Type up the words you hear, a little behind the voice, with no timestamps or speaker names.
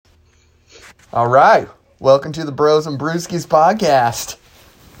All right. Welcome to the Bros and Brewskis podcast.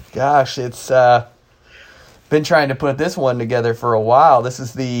 Gosh, it's been trying to put this one together for a while. This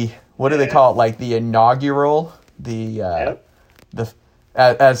is what do they call it? Like the inaugural,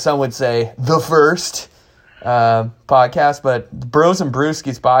 as some would say, the first podcast. But the Bros and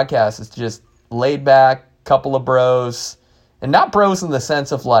Brewskis podcast is just laid back, couple of bros, and not bros in the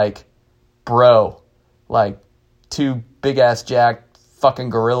sense of like bro, like two big ass jacked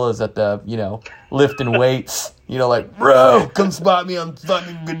fucking gorillas at the, lifting weights, like, bro, come spot me, I'm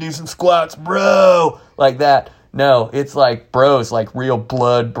fucking gonna do some squats, bro, like that. No, it's like bros, like real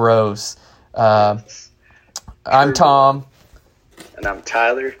blood bros. I'm Tom. And I'm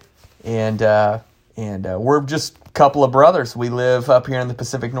Tyler. And we're just a couple of brothers. We live up here in the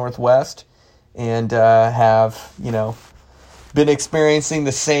Pacific Northwest and have, been experiencing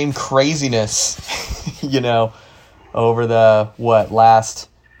the same craziness, over the, last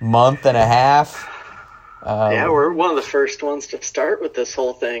month and a half. We're one of the first ones to start with this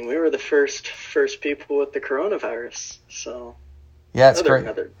whole thing. We were the first people with the coronavirus. So yeah, it's crazy.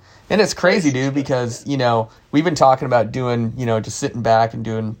 And it's crazy, dude, because, we've been talking about doing, just sitting back and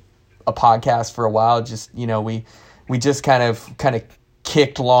doing a podcast for a while. Just, we just kind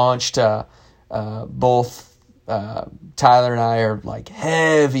of launched, both Tyler and I are like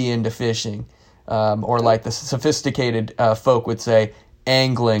heavy into fishing. Or like the sophisticated folk would say,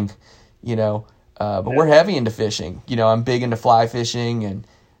 angling, but we're heavy into fishing. I'm big into fly fishing, and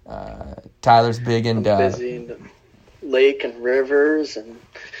Tyler's big into... I'm busy into lake and rivers and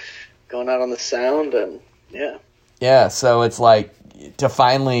going out on the sound, and yeah. Yeah, so it's like to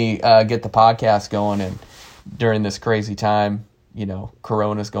finally get the podcast going, and during this crazy time,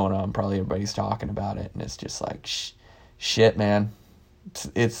 Corona's going on, probably everybody's talking about it, and it's just like, shit, man.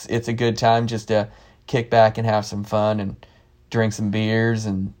 It's a good time just to kick back and have some fun and drink some beers,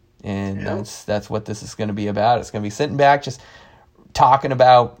 and that's what this is going to be about. It's going to be sitting back, just talking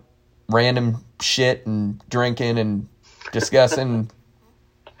about random shit and drinking and discussing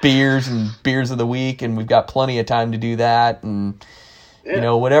beers of the week, and we've got plenty of time to do that, and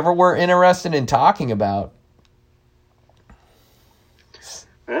whatever we're interested in talking about.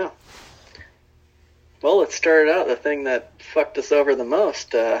 Yeah. Well, let's start out the thing that fucked us over the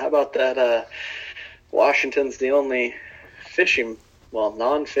most. How about that Washington's the only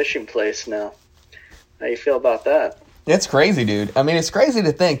non-fishing place now? How you feel about that? It's crazy, dude. I mean, it's crazy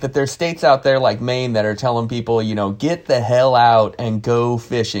to think that there's states out there like Maine that are telling people, get the hell out and go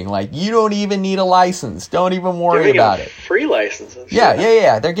fishing. Like, you don't even need a license. Don't even worry about it. Free licenses.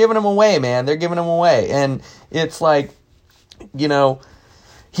 Yeah. They're giving them away, man. They're giving them away. And it's like,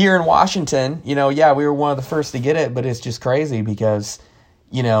 here in Washington, we were one of the first to get it, but it's just crazy because,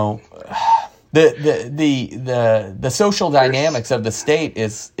 the social dynamics of the state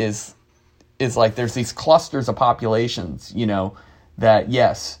is like there's these clusters of populations, that,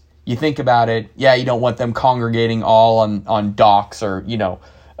 yes, you think about it, you don't want them congregating all on docks or,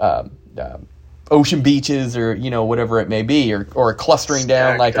 ocean beaches or, whatever it may be, or clustering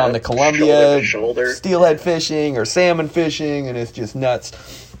down like on the Columbia, steelhead fishing or salmon fishing, and it's just nuts.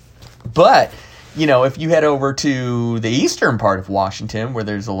 But, if you head over to the eastern part of Washington, where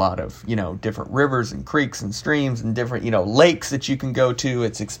there's a lot of, different rivers and creeks and streams and different, lakes that you can go to,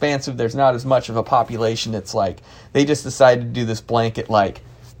 it's expansive. There's not as much of a population. It's like they just decided to do this blanket, like,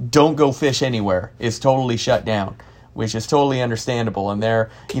 don't go fish anywhere. It's totally shut down, which is totally understandable. And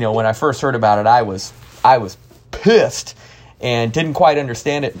when I first heard about it, I was pissed and didn't quite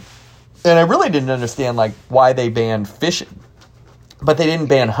understand it. And I really didn't understand, like, why they banned fishing. But they didn't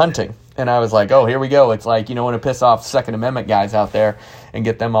ban hunting. And I was like, oh, here we go. It's like, want to piss off Second Amendment guys out there and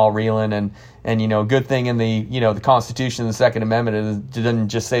get them all reeling. And good thing in the, the Constitution, the Second Amendment, it didn't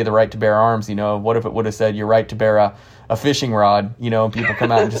just say the right to bear arms. What if it would have said your right to bear a fishing rod, and people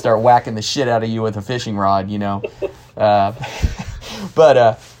come out and just start whacking the shit out of you with a fishing rod,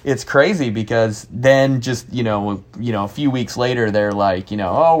 But it's crazy because then just, a few weeks later, they're like,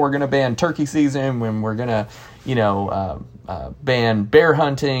 oh, we're going to ban turkey season and we're going to, ban bear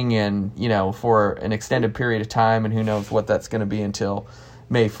hunting and, for an extended period of time, and who knows what that's going to be until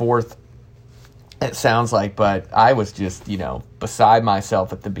May 4th, it sounds like. But I was just, beside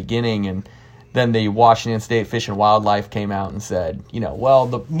myself at the beginning, and then the Washington State Fish and Wildlife came out and said, well,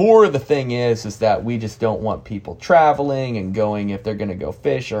 the more of the thing is that we just don't want people traveling and going, if they're going to go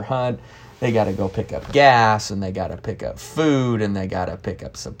fish or hunt, they got to go pick up gas, and they got to pick up food, and they got to pick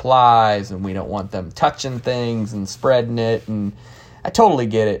up supplies, and we don't want them touching things and spreading it. And I totally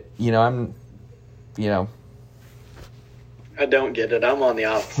get it. I don't get it. I'm on the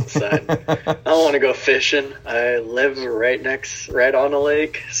opposite side. I don't want to go fishing. I live right on a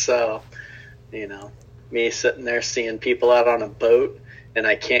lake, so you know, me sitting there seeing people out on a boat, and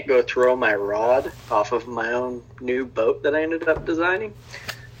I can't go throw my rod off of my own new boat that I ended up designing.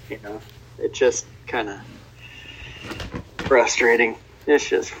 You know, it just kind of frustrating. It's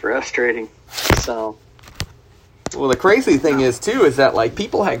just frustrating. So, well, the crazy thing is too is that like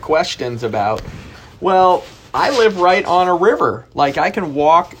people had questions about, well, I live right on a river. Like I can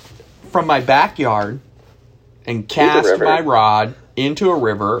walk from my backyard and cast my rod into a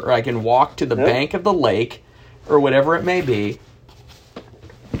river, or I can walk to the bank of the lake or whatever it may be,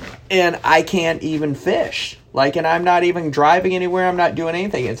 and I can't even fish. Like, and I'm not even driving anywhere. I'm not doing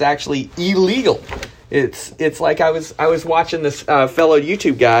anything. It's actually illegal. It's like I was watching this fellow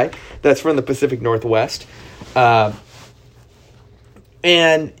YouTube guy that's from the Pacific Northwest,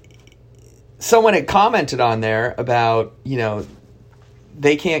 and someone had commented on there about, you know,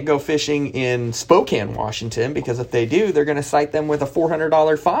 they can't go fishing in Spokane, Washington, because if they do, they're going to cite them with a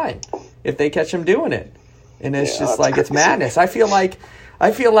 $400 fine if they catch them doing it. And it's just like, it's madness. I feel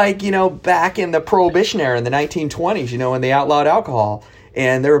like, you know, back in the Prohibition era in the 1920s, you know, when they outlawed alcohol,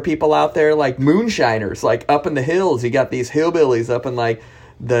 and there were people out there like moonshiners, like up in the hills. You got these hillbillies up in like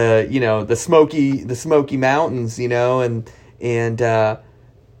the, you know, the Smoky Mountains, you know, and they're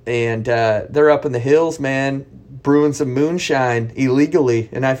up in the hills, man, brewing some moonshine illegally.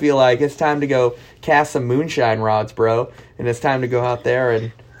 And I feel like it's time to go cast some moonshine rods, bro. And it's time to go out there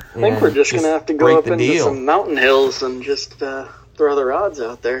and I think we're just going to have to go up into some mountain hills and just throw the rods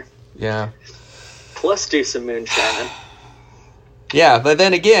out there. Yeah. Plus do some moonshining. Yeah, but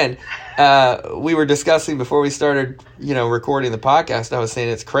then again, we were discussing before we started, you know, recording the podcast. I was saying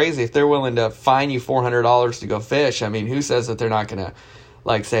it's crazy if they're willing to fine you $400 to go fish. I mean, who says that they're not going to,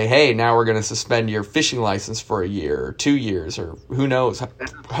 like, say, hey, now we're going to suspend your fishing license for a year or 2 years or who knows,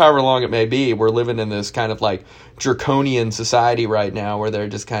 however long it may be. We're living in this kind of like draconian society right now where they're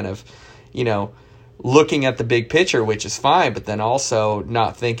just kind of, you know, looking at the big picture, which is fine, but then also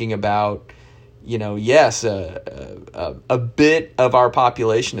not thinking about, you know, yes, a bit of our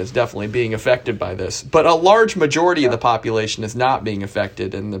population is definitely being affected by this, but a large majority of the population is not being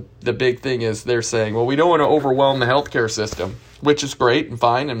affected. And the big thing is they're saying, well, we don't want to overwhelm the healthcare system, which is great and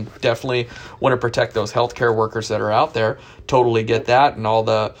fine, and definitely want to protect those healthcare workers that are out there. Totally get that, and all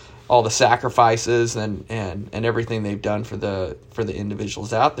the sacrifices and everything they've done for the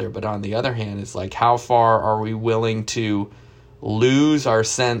individuals out there. But on the other hand, it's like, how far are we willing to lose our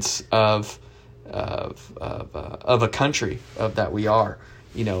sense of a country of that we are,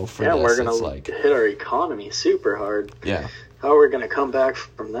 you know, for this. We're going to hit our economy super hard. Yeah. How are we going to come back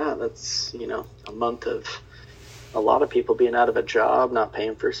from that? That's, you know, a month of a lot of people being out of a job, not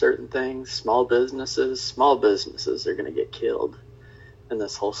paying for certain things. Small businesses are going to get killed in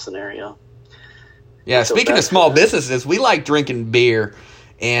this whole scenario. Yeah, speaking of small businesses, we like drinking beer.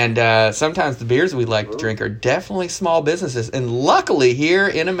 And sometimes the beers we like to drink are definitely small businesses. And luckily here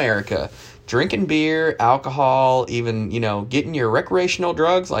in America, drinking beer, alcohol, even, you know, getting your recreational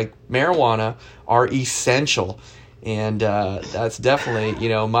drugs like marijuana are essential. And that's definitely, you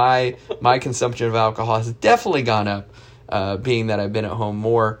know, my consumption of alcohol has definitely gone up, being that I've been at home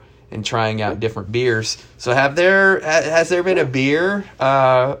more and trying out different beers. So has there been a beer,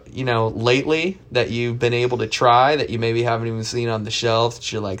 you know, lately that you've been able to try that you maybe haven't even seen on the shelves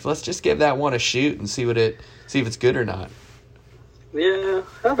that you're like, let's just give that one a shoot and see if it's good or not? Yeah,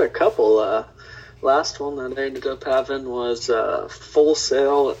 I have a couple. Last one that I ended up having was Full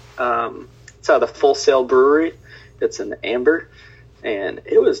Sail. It's out of the Full Sail Brewery. It's an amber, and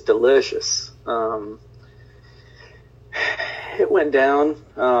it was delicious. It went down.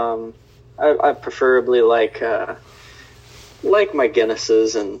 I preferably like my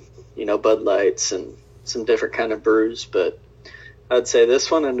Guinnesses and, you know, Bud Lights and some different kind of brews, but I'd say this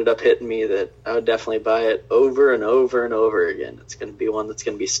one ended up hitting me that I would definitely buy it over and over and over again. It's going to be one that's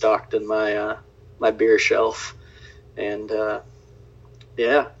going to be stocked in my my beer shelf, and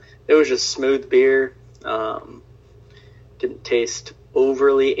yeah, it was just smooth beer. Didn't taste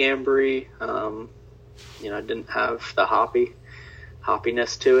overly ambery. You know, didn't have the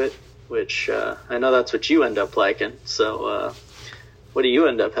hoppiness to it, which I know that's what you end up liking. So what do you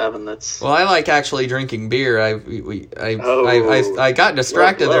end up having that's... Well, I like actually drinking beer. I got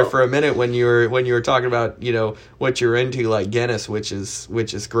distracted there for a minute when you were talking about, you know, what you're into, like Guinness, which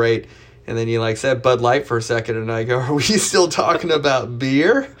is great. And then you like said Bud Light for a second, and I go, are we still talking about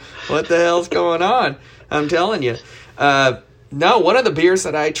beer? What the hell's going on? I'm telling you. No, one of the beers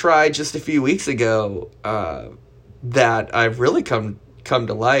that I tried just a few weeks ago that I've really come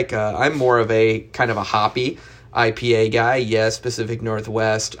to like, I'm more of a kind of a hoppy IPA guy. Yes, Pacific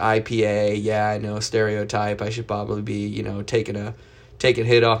Northwest IPA. Yeah, I know, stereotype. I should probably be, you know, taking take a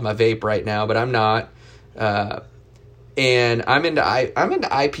hit off my vape right now, but I'm not. And I'm into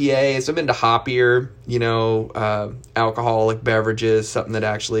IPAs. I'm into hoppier, alcoholic beverages, something that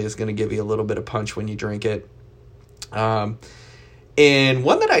actually is going to give you a little bit of punch when you drink it. And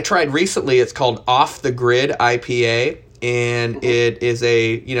one that I tried recently, it's called Off the Grid IPA, and it is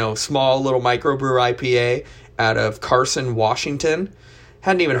a, small little microbrew IPA out of Carson, Washington.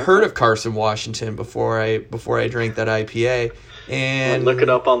 Hadn't even heard of Carson, Washington before I drank that IPA. And look it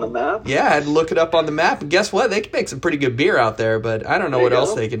up on the map? Yeah, I had to look it up on the map. And guess what? They can make some pretty good beer out there, but I don't know what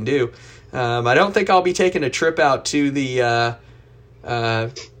else they can do. I don't think I'll be taking a trip out to the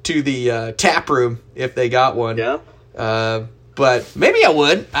tap room if they got one. Yeah. But maybe I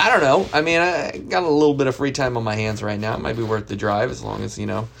would. I don't know. I mean, I got a little bit of free time on my hands right now. It might be worth the drive as long as, they're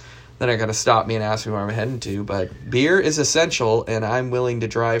not going to stop me and ask me where I'm heading to. But beer is essential, and I'm willing to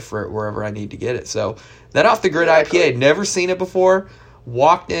drive for it wherever I need to get it. So that Off the Grid IPA, never seen it before.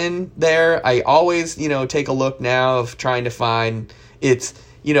 Walked in there. I always, take a look now of trying to find it's,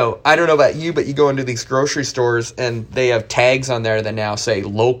 I don't know about you, but you go into these grocery stores and they have tags on there that now say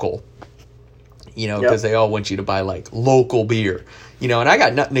local. Because they all want you to buy, local beer. And I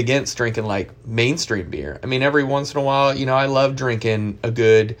got nothing against drinking, mainstream beer. I mean, every once in a while, I love drinking a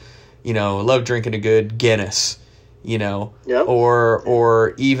good, Guinness,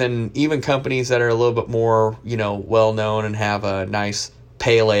 or even companies that are a little bit more, well-known and have a nice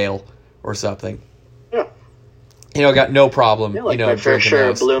pale ale or something. Yeah. Got no problem, my fair share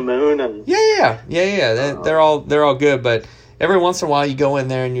of Blue Moon and... Yeah. They're all good, but... Every once in a while, you go in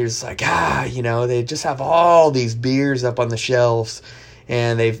there and you're just like, they just have all these beers up on the shelves,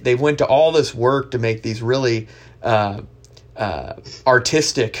 and they've went to all this work to make these really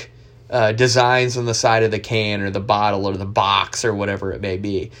artistic designs on the side of the can or the bottle or the box or whatever it may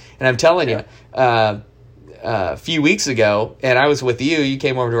be. And I'm telling you, a few weeks ago, and I was with you. You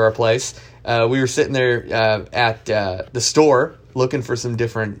came over to our place. We were sitting there at the store looking for some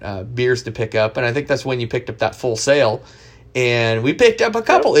different beers to pick up, and I think that's when you picked up that Full Sail. And we picked up a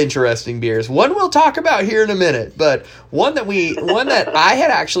couple interesting beers. One we'll talk about here in a minute, but one that I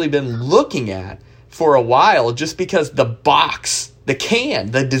had actually been looking at for a while just because the box, the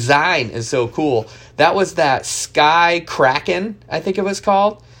can, the design is so cool. That was that Sky Kraken, I think it was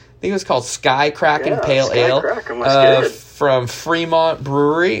called. I think it was called Sky Kraken Pale Sky Ale Kraken from Fremont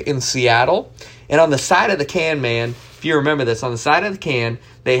Brewery in Seattle. And on the side of the can, man, if you remember this, on the side of the can,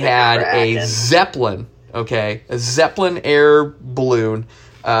 they had a Zeppelin. Okay, a Zeppelin air balloon,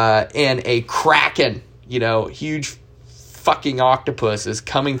 and a Kraken, huge fucking octopus is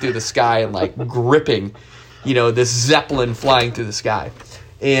coming through the sky and gripping, this Zeppelin flying through the sky,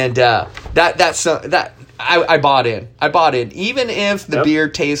 and that I bought in. Even if the beer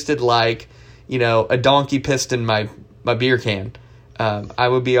tasted like, a donkey pissed in my beer can. I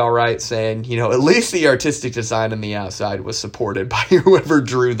would be all right saying, at least the artistic design on the outside was supported by whoever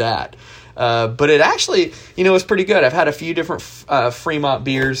drew that. But it actually, is pretty good. I've had a few different Fremont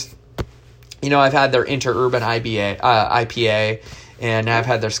beers. I've had their Interurban IPA, and I've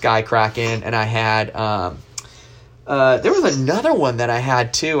had their Sky Kraken, and I had there was another one that I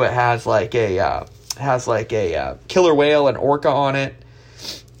had too. It has a killer whale and orca on it,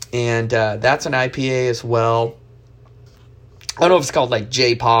 and that's an IPA as well. I don't know if it's called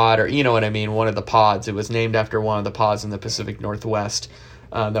J-Pod or you know what I mean, one of the pods. It was named after one of the pods in the Pacific Northwest.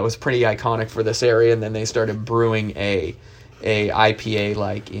 That was pretty iconic for this area, and then they started brewing a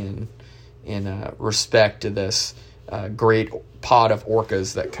IPA in respect to this great pod of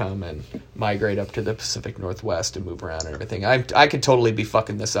orcas that come and migrate up to the Pacific Northwest and move around and everything. I could totally be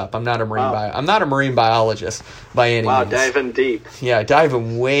fucking this up. I'm not a marine biologist by any means. Wow, diving deep. Yeah,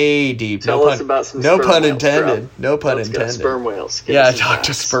 diving way deep. Tell us about some sperm whales. No pun intended. No pun intended. Sperm whales. Yeah, talk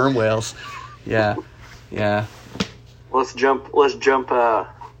to sperm whales. Yeah. Let's jump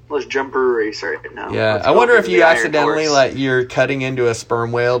breweries right now. Yeah, I wonder if you accidentally you're cutting into a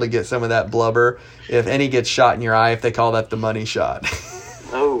sperm whale to get some of that blubber. If any gets shot in your eye, if they call that the money shot.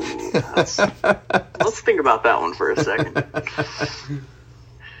 Oh, let's think about that one for a second.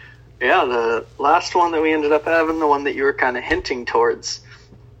 Yeah, the last one that we ended up having, the one that you were kind of hinting towards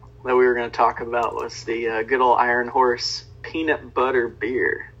that we were going to talk about, was the good old Iron Horse peanut butter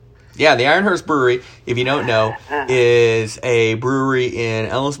beer. Yeah, the Iron Horse Brewery, if you don't know, is a brewery in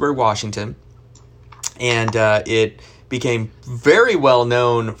Ellensburg, Washington. And it became very well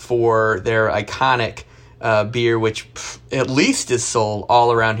known for their iconic beer, which at least is sold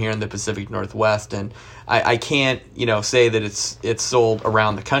all around here in the Pacific Northwest. And I can't, say that it's sold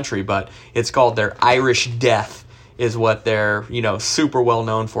around the country, but it's called their Irish Death is what they're, super well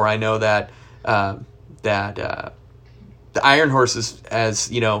known for. I know that the Iron Horse has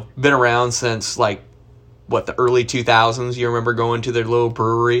been around since like the early 2000s. You remember going to their little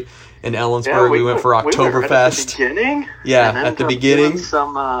brewery in Ellensburg? Yeah, we went for Oktoberfest. We were at the beginning. Yeah, at the beginning.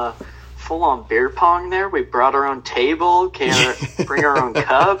 Some full-on beer pong there. We brought our own table, bring our own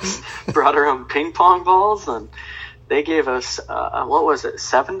cups, brought our own ping pong balls, and they gave us what was it,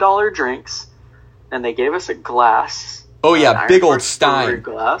 $7 drinks, and they gave us a glass. Oh yeah, big old Stein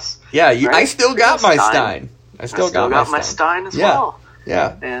glass. Yeah, right? I still got my Stein. I still got my Stein as well.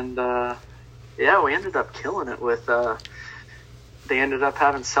 Yeah. And we ended up killing it with. They ended up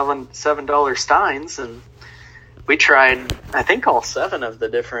selling $7 Steins, and we tried, I think, all 7 of the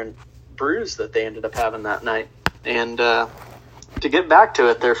different brews that they ended up having that night. And to get back to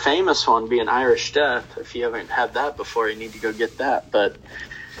it, their famous one being Irish Death. If you haven't had that before, you need to go get that. But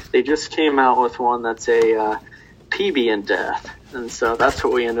they just came out with one that's a PB and Death, and so that's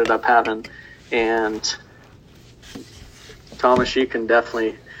what we ended up having. And Thomas, you can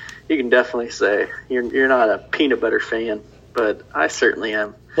definitely say you're not a peanut butter fan, but I certainly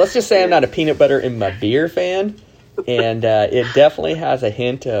am. Let's just say I'm not a peanut butter in my beer fan, and it definitely has a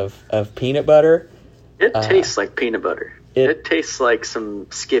hint of peanut butter. It tastes like peanut butter. It tastes like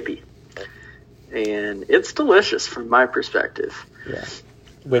some Skippy, and it's delicious from my perspective. Yeah.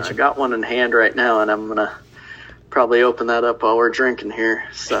 I got one in hand right now, and I'm gonna probably open that up while we're drinking here.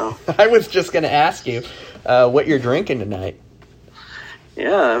 So I was just gonna ask you what you're drinking tonight.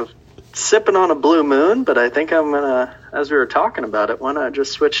 Yeah, sipping on a Blue Moon, but I think I'm gonna, as we were talking about it, why not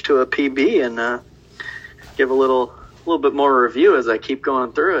just switch to a PB and give a little bit more review as I keep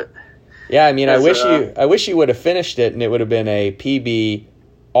going through it. Yeah, I mean, I wish you would have finished it and it would have been a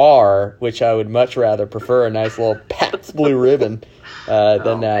PBR, which I would much rather prefer, a nice little Pabst Blue Ribbon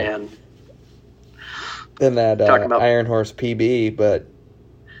than that Iron Horse PB. But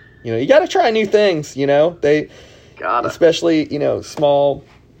you got to try new things. Especially small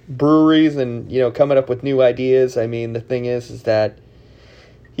breweries and coming up with new ideas. I mean, the thing is that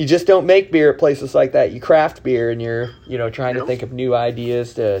you just don't make beer at places like that. You craft beer, and you're trying to think of new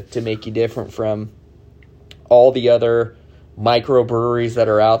ideas to make you different from all the other microbreweries that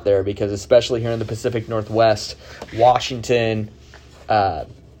are out there. Because especially here in the Pacific Northwest, Washington,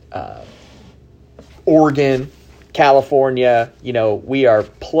 Oregon, California, we are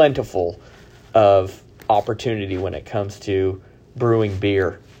plentiful of opportunity when it comes to brewing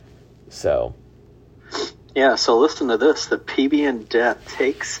beer. So listen to this. The PB and Death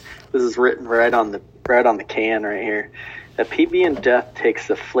takes, this is written right on the can right here. The PB and Death takes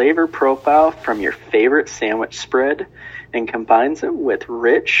the flavor profile from your favorite sandwich spread and combines it with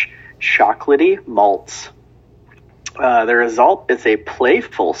rich, chocolatey malts. The result is a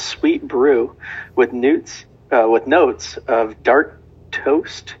playful, sweet brew with notes of dark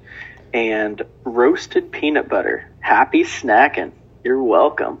toast and roasted peanut butter. Happy snacking. You're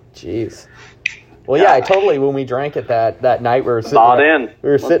welcome. Jeez. Well, yeah, I totally, when we drank it that night, we were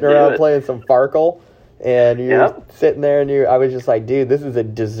sitting around playing some Farkle, and you're sitting there, and I was just like, dude, this is a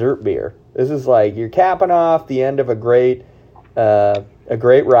dessert beer. This is like, you're capping off the end of a great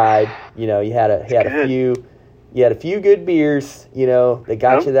ride. You had a few good beers, that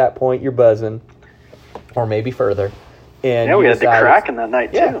got you to that point you're buzzing, or maybe further. And we had the Kraken that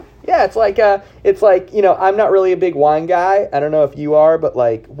night too. Yeah, it's like I'm not really a big wine guy. I don't know if you are, but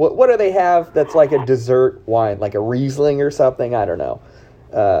like, what do they have that's like a dessert wine, like a Riesling or something? I don't know.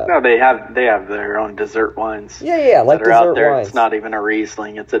 No, they have their own dessert wines. Yeah, like dessert out there. wines. It's not even a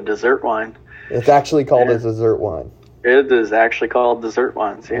Riesling; it's a dessert wine. It's actually called a dessert wine. It is actually called dessert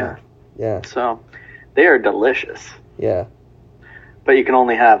wines. Yeah. So they are delicious. Yeah. But you can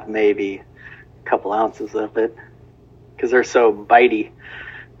only have maybe a couple ounces of it because they're so bitey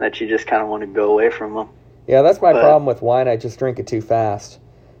that you just kind of want to go away from them. Yeah, that's my problem with wine. I just drink it too fast.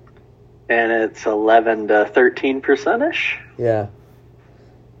 And it's 11 to 13%-ish. Yeah.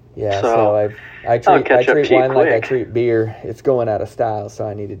 Yeah, so I treat wine like I treat beer. It's going out of style, so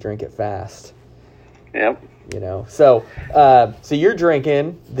I need to drink it fast. Yep. So you're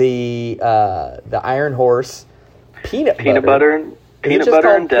drinking the Iron Horse peanut butter and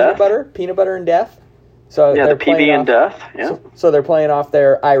death. Peanut butter and death. So the PB and Death. Yeah. So they're playing off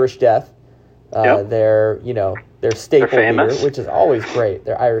their Irish Death. Their staple beer, which is always great.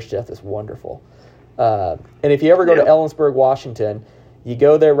 Their Irish Death is wonderful. And if you ever go to Ellensburg, Washington, you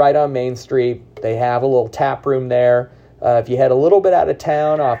go there right on Main Street. They have a little tap room there. If you head a little bit out of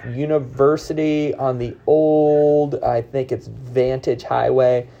town off University on the old, I think it's Vantage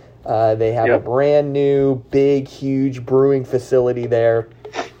Highway, they have a brand new, big, huge brewing facility there.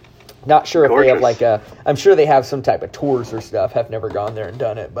 Not sure if they have I'm sure they have some type of tours or stuff. Have never gone there and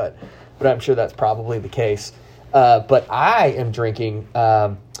done it, but I'm sure that's probably the case. But I am drinking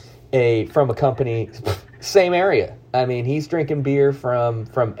from a company, same area. I mean, he's drinking beer from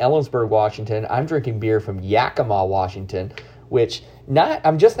Ellensburg, Washington. I'm drinking beer from Yakima, Washington,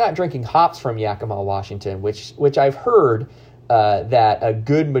 I'm just not drinking hops from Yakima, Washington, which I've heard that a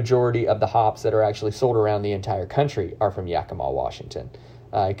good majority of the hops that are actually sold around the entire country are from Yakima, Washington.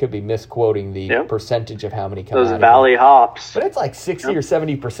 I could be misquoting the percentage of how many come out. Those valley hops. But it's like 60 or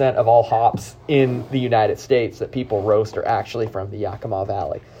 70% of all hops in the United States that people roast are actually from the Yakima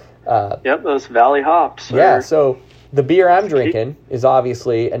Valley. Those valley hops. Yeah, so the beer I'm drinking is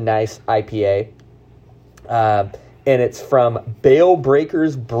obviously a nice IPA, and it's from Bale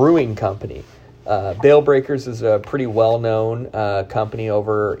Breakers Brewing Company. Bale Breakers is a pretty well-known company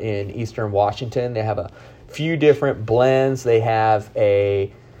over in Eastern Washington. They have a few different blends. They have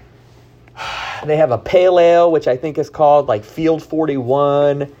a pale ale, which I think is called like Field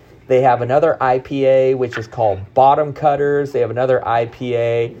 41. They have another IPA, which is called Bottom Cutters. They have another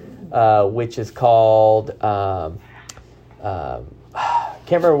IPA, which is called can't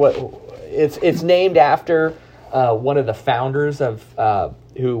remember what it's named after. One of the founders of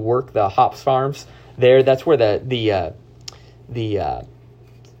who work the hops farms there. That's where the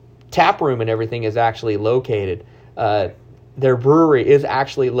tap room and everything is actually located. Their brewery is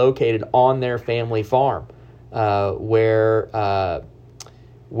actually located on their family farm, where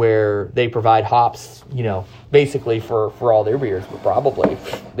they provide hops, basically for all their beers, but probably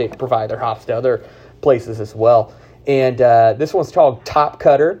they provide their hops to other places as well. And this one's called Top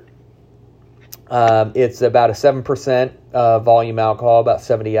Cutter. It's about a 7% volume alcohol, about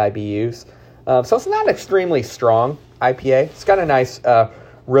 70 IBUs. So it's not extremely strong IPA. It's got a nice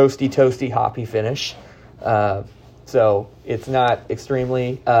roasty, toasty, hoppy finish. So it's not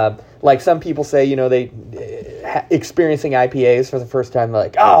extremely, like some people say, they experiencing IPAs for the first time, they're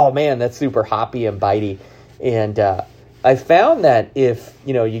like, oh man, that's super hoppy and bitey. And I found that if,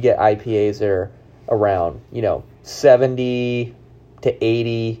 you get IPAs that are around, 70 to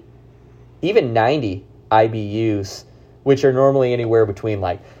 80, even 90 IBUs, which are normally anywhere between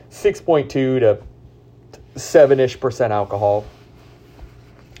like 6.2 to 7-ish% alcohol.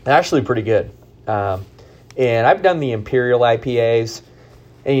 Actually pretty good. And I've done the Imperial IPAs,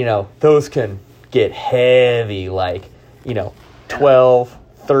 and, those can get heavy, like, 12,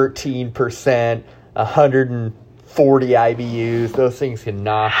 13%, 140 IBUs. Those things can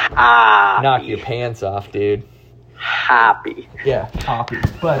knock your pants off, dude. Happy. Yeah, hoppy.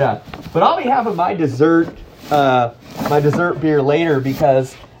 But I'll be having my dessert beer later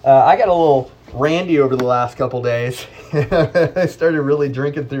because I got a little randy over the last couple days. I started really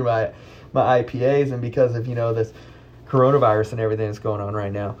drinking through my IPAs, and because of this coronavirus and everything that's going on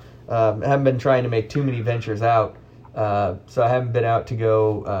right now, I haven't been trying to make too many ventures out, so I haven't been out to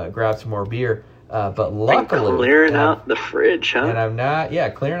go grab some more beer. But luckily, clearing out the fridge, huh? And I'm not,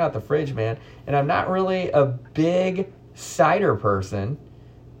 clearing out the fridge, man. And I'm not really a big cider person,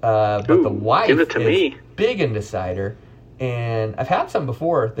 but the wife is big into cider, and I've had some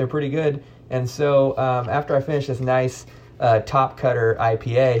before. They're pretty good. And so after I finish this nice Top Cutter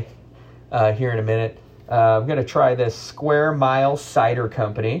IPA here in a minute, I'm going to try this Square Mile Cider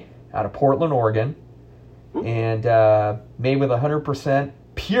Company out of Portland, Oregon, and made with 100%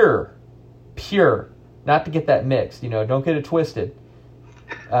 pure, not to get that mixed, don't get it twisted.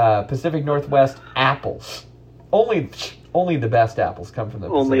 Pacific Northwest apples. Only the best apples come from the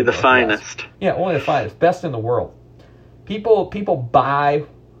Pacific Only the Northwest. finest. Yeah, only the finest. Best in the world. People buy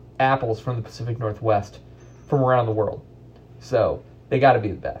apples from the Pacific Northwest from around the world. So they got to be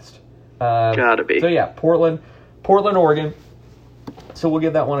the best. Gotta be. So yeah, Portland, Oregon. So we'll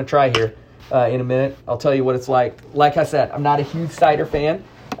give that one a try here in a minute. I'll tell you what it's like. Like I said, I'm not a huge cider fan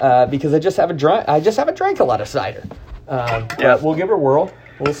because I just haven't drank a lot of cider. But we'll give it a whirl.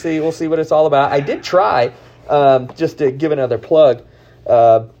 We'll see what it's all about. I did try, just to give another plug,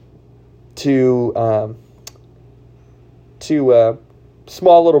 to a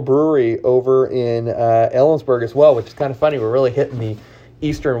small little brewery over in Ellensburg as well, which is kind of funny. We're really hitting the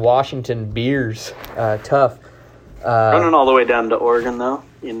Eastern Washington beers tough. Running all the way down to Oregon, though,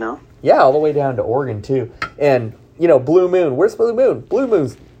 Yeah, all the way down to Oregon, too. And, Blue Moon. Where's Blue Moon? Blue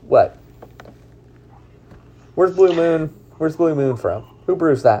Moon's what? Where's Blue Moon? Where's Blue Moon from? Who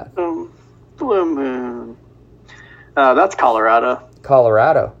brews that? Blue Moon. That's Colorado.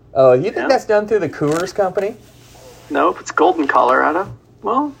 Colorado. Oh, you think that's done through the Coors Company? Nope, it's Golden, Colorado.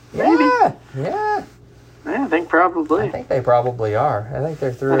 Well, maybe. Yeah. I think probably. I think they probably are. I think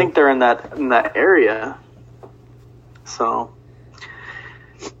they're through. I think they're in that area. So,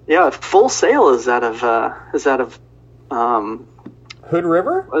 yeah, Full Sail is out of Hood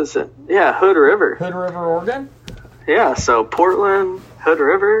River? What is it? Yeah, Hood River. Hood River, Oregon? Yeah, so Portland, Hood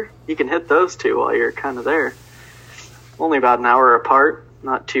River, you can hit those two while you're kind of there. Only about an hour apart,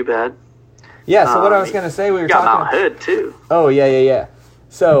 not too bad. Yeah, so what I was going to say, we were talking... Mount Hood, too. Oh, yeah.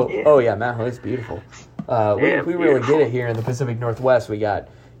 So, Mount Hood's beautiful. We really get it here in the Pacific Northwest. We got,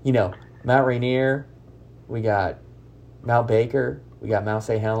 Mount Rainier, we got Mount Baker, we got Mount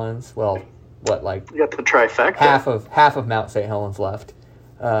St. Helens. Well, you got the trifecta. Half of Mount St. Helens left.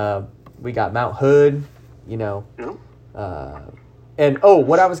 We got Mount Hood, And,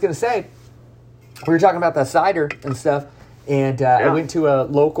 what I was going to say, we were talking about the cider and stuff, and I went to a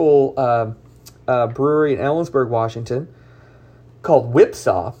local brewery in Ellensburg, Washington, called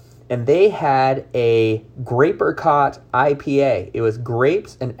Whipsaw, and they had a Grapercot IPA. It was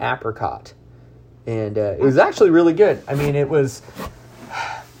grapes and apricot, and it was actually really good. I mean, it was,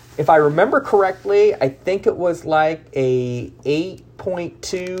 if I remember correctly, I think it was like a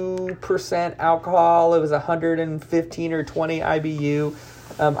 8.2% alcohol. It was 115 or 20 IBU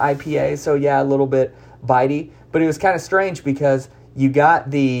IPA, so a little bit bitey, but it was kind of strange because you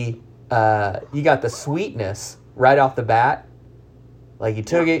got the sweetness right off the bat. Like, you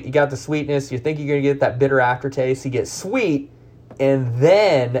took it, you got the sweetness, you think you're going to get that bitter aftertaste, you get sweet, and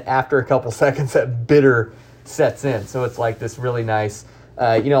then after a couple seconds, that bitter sets in. So it's like this really nice,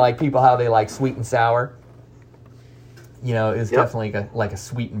 like people how they like sweet and sour. It's definitely like a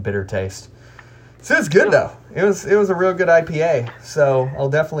sweet and bitter taste. So it's good though. It was a real good IPA. So I'll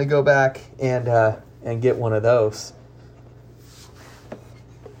definitely go back and get one of those.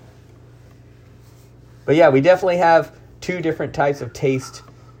 But yeah, we definitely have two different types of taste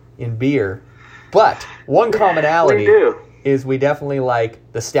in beer, but one commonality is we definitely like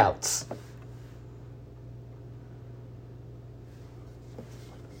the stouts.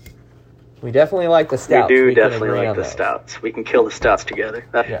 We definitely like the stouts. We do definitely like the stouts. We can kill the stouts together.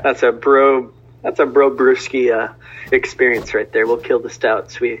 That's a bro brewski experience right there. We'll kill the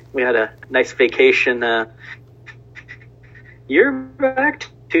stouts. We had a nice vacation 2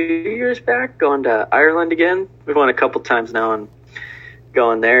 years back, going to Ireland again. We've went a couple times now, and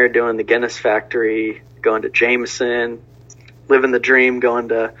going there, doing the Guinness factory, going to Jameson, living the dream, going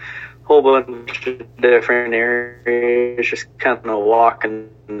to a whole bunch of different areas, just kind of walking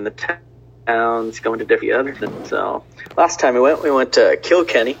in the towns, going to different others. And so last time we went to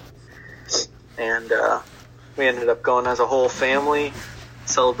Kilkenny, and we ended up going as a whole family,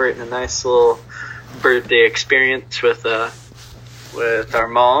 celebrating a nice little birthday experience with our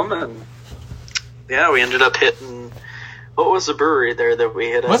mom, and we ended up hitting, what was the brewery there that we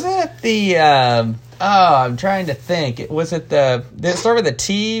hit? Wasn't it the I'm trying to think. Was it did it start with a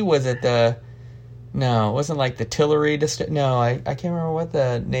T? Was it no, it wasn't like the Tillery no, I can't remember what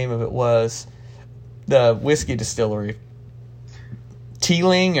the name of it was. The whiskey distillery.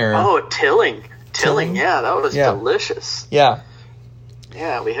 Teeling or Tilling, yeah, that was delicious. Yeah,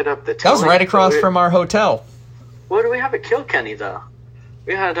 we hit up the Tilling. That was right across from our hotel. What do we have at Kilkenny, though?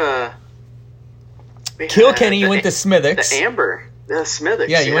 We had Kilkenny, you went to Smithwick's. The Amber. The Smithwick's.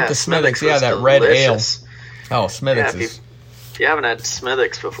 Yeah, you went to Smithwick's. Yeah, that red ale. Oh, Smithwick's is... If you haven't had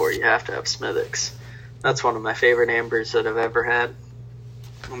Smithwick's before, you have to have Smithwick's. That's one of my favorite ambers that I've ever had.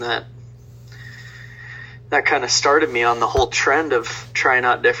 And that kind of started me on the whole trend of trying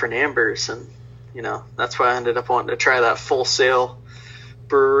out different ambers. And, that's why I ended up wanting to try that Full Sail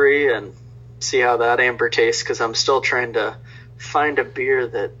brewery and see how that amber tastes, because I'm still trying to find a beer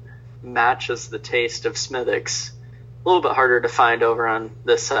that matches the taste of Smithwick's. A little bit harder to find over on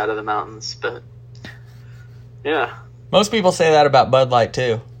this side of the mountains, but yeah. Most people say that about Bud Light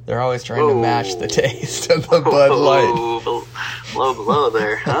too. They're always trying to match the taste of the Bud Light. Below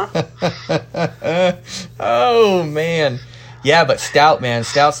there, huh? Oh man, yeah, but stout, man,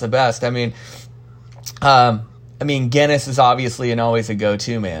 stout's the best. I mean, Guinness is obviously and always a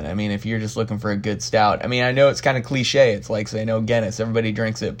go-to, man. I mean, if you're just looking for a good stout. I mean, I know it's kind of cliche. It's like saying, Guinness, everybody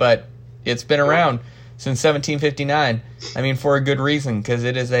drinks it. But it's been around since 1759. I mean, for a good reason, because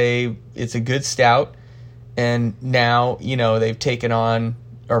it's a good stout. And now, they've taken on,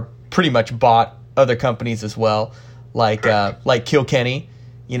 or pretty much bought, other companies as well, like Kilkenny.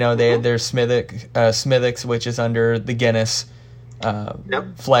 They had their Smithwick's, which is under the Guinness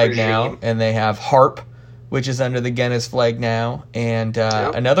flag now. And they have Harp, which is under the Guinness flag now. And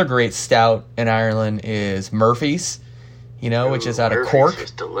another great stout in Ireland is Murphy's, which is out of Cork. Murphy's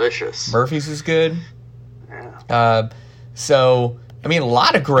is delicious. Murphy's is good. Yeah. So, I mean, a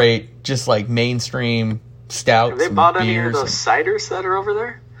lot of great, just like mainstream stouts. Have they bought any of those ciders that are over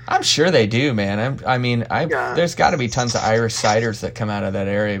there? I'm sure they do, man. There's got to be tons of Irish ciders that come out of that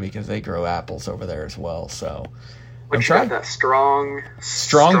area because they grow apples over there as well. So, I'm trying that Strongbow.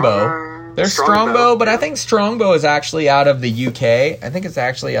 There's Strongbow, but I think Strongbow is actually out of the UK. I think it's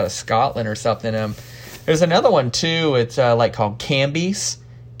actually out of Scotland or something. There's another one too. It's called Camby's.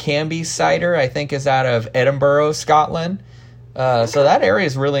 Camby's cider, I think, is out of Edinburgh, Scotland. So that area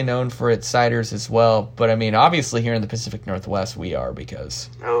is really known for its ciders as well. But I mean, obviously here in the Pacific Northwest we are, because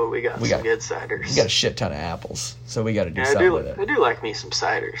we got some good ciders. We got a shit ton of apples, so we got to do something with it. I do like me some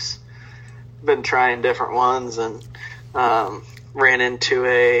ciders. Been trying different ones, and ran into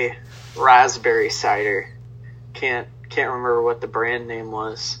a raspberry cider. Can't remember what the brand name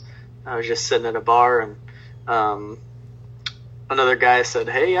was. I was just sitting at a bar, and another guy said,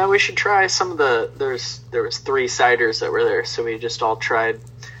 "Hey, yeah, we should try some of the." There was 3 ciders that were there, so we just all tried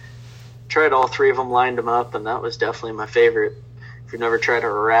all 3 of them, lined them up, and that was definitely my favorite. If you've never tried a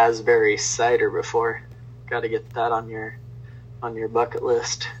raspberry cider before, got to get that on your bucket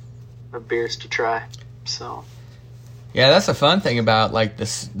list of beers to try. So. Yeah, that's a fun thing about like the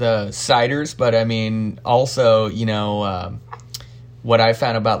ciders, but I mean also, what I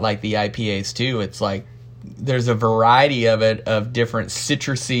found about like the IPAs too, it's like there's a variety of it, of different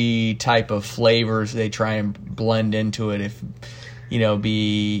citrusy type of flavors they try and blend into it. If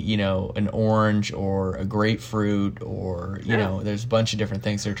be an orange or a grapefruit, or there's a bunch of different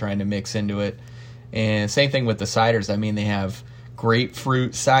things they're trying to mix into it. And same thing with the ciders. I mean, they have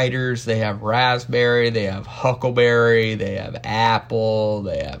grapefruit ciders, they have raspberry, they have huckleberry, they have apple,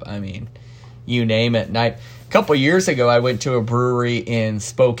 they have, you name it. And a couple of years ago, I went to a brewery in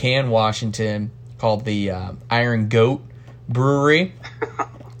Spokane, Washington, called the Iron Goat Brewery,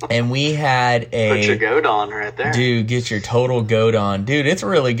 and we had put your goat on right there, dude. Get your total goat on, dude. It's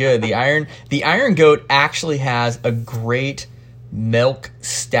really good. The Iron Goat actually has a great milk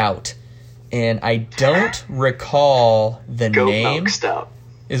stout. And I don't recall the goat name. Milk stout.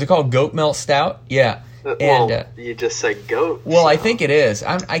 Is it called Goat Milk Stout? Yeah. You just said goat. Well, so. I think it is.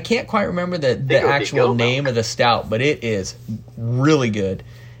 I can't quite remember the actual name of the stout, but it is really good.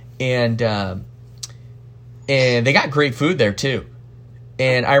 And they got great food there too.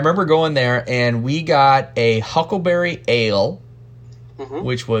 And I remember going there, and we got a huckleberry ale,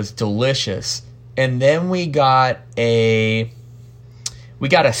 which was delicious. And then we got a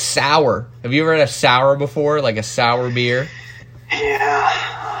sour. Have you ever had a sour before? Like a sour beer?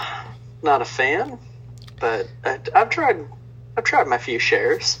 Yeah. Not a fan, but I've tried my few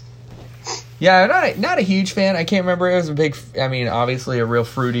shares. Yeah, not a huge fan. I can't remember. It was obviously a real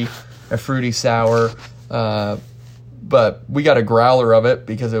fruity sour. But we got a growler of it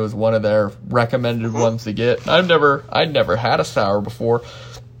because it was one of their recommended ones to get. I'd never had a sour before.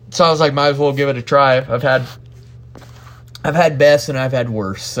 So I was like, might as well give it a try. I've had best and I've had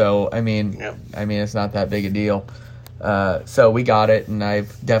worse, so it's not that big a deal. So we got it, and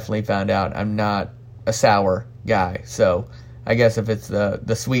I've definitely found out I'm not a sour guy. So I guess if it's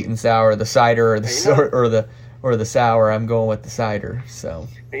the sweet and sour, the cider, or the sour, I'm going with the cider. So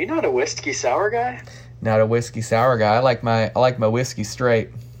are you not a whiskey sour guy? Not a whiskey sour guy. I like my whiskey straight.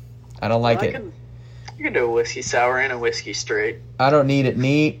 I don't like it. You can do a whiskey sour and a whiskey straight. I don't need it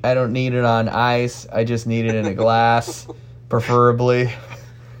neat. I don't need it on ice. I just need it in a glass. Preferably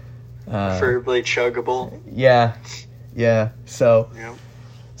chuggable. Yeah. So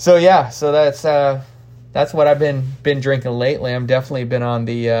that's what I've been drinking lately. I'm definitely been on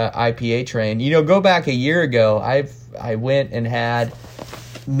the IPA train. Go back a year ago. I went and had,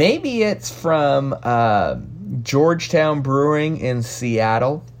 maybe it's from Georgetown Brewing in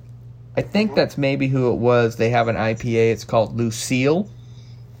Seattle. I think that's maybe who it was. They have an IPA. It's called Lucille.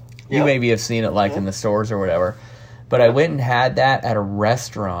 You maybe have seen it in the stores or whatever. But I went and had that at a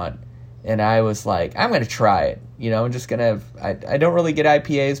restaurant, and I was like, I'm going to try it. I'm just going to, I don't really get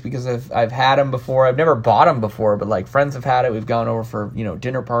IPAs because I've had them before. I've never bought them before, but friends have had it. We've gone over for,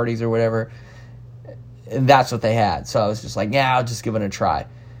 dinner parties or whatever. And that's what they had. So I was just like, yeah, I'll just give it a try.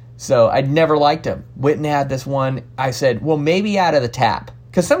 So I'd never liked them. Went and had this one. I said, well, maybe out of the tap.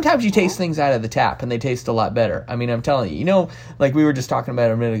 Because sometimes you taste things out of the tap and they taste a lot better. I'm telling you. Like we were just talking about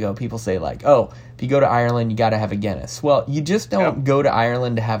a minute ago, people say if you go to Ireland, you got to have a Guinness. Well, you just don't go to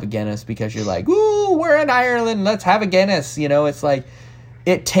Ireland to have a Guinness because you're like, ooh, we're in Ireland, let's have a Guinness. It's like,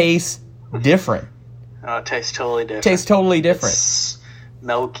 it tastes different. Oh, it tastes totally different. It's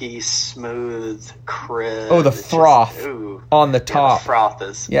milky, smooth, crisp. Oh, the froth on the top. The froth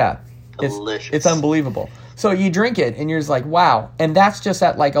is delicious. It's unbelievable. So you drink it, and you're just like, wow. And that's just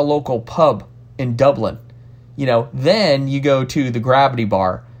at a local pub in Dublin. Then you go to the Gravity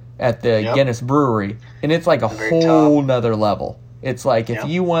Bar at the Guinness Brewery, and it's like a whole nother level. It's like if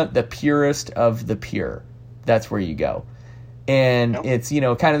you want the purest of the pure, that's where you go. And it's,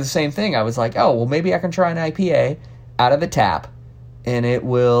 kind of the same thing. I was like, oh, well, maybe I can try an IPA out of the tap. and it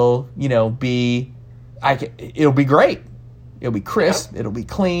will, it'll be great. It'll be crisp. It'll be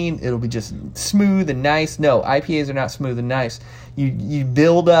clean. It'll be just smooth and nice. No, IPAs are not smooth and nice. You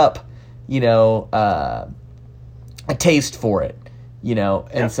build up, a taste for it,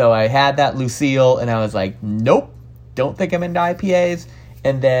 And so I had that Lucille, and I was like, nope, don't think I'm into IPAs.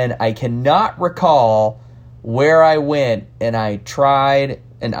 And then I cannot recall where I went and I tried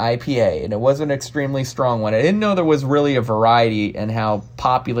an IPA, and it wasn't an extremely strong one. I didn't know there was really a variety and how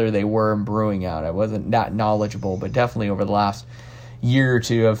popular they were in brewing out. I wasn't that knowledgeable, but definitely over the last year or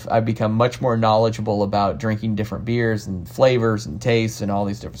two, I've become much more knowledgeable about drinking different beers and flavors and tastes and all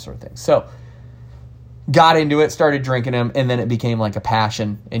these different sort of things. So got into it, started drinking them, and then it became like a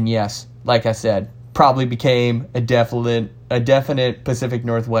passion. And yes, like I said, probably became a definite Pacific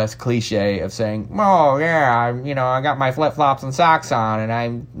Northwest cliche of saying, oh yeah, I got my flip flops and socks on, and I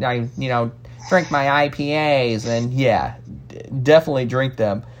drink my IPAs, and yeah, definitely drink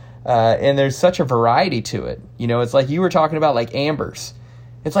them. And there's such a variety to it. It's like you were talking about, like ambers.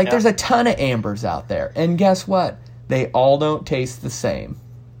 It's like there's a ton of ambers out there, and guess what? They all don't taste the same.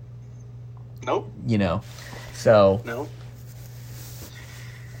 Nope. So. Nope.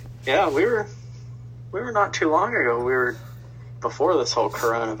 Yeah, we were not too long ago. Before this whole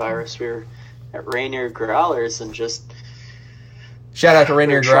coronavirus, we were at Rainier Growlers and just... Shout out to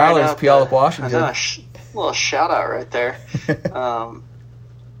Rainier Growlers, Puyallup, Washington. A little shout out right there.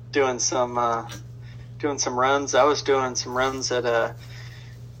 Doing some runs. I was doing some runs at a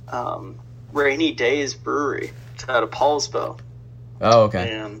Rainy Days Brewery. It's out of Paulsbo. Oh,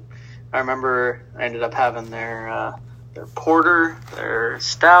 okay. And I remember I ended up having their porter, their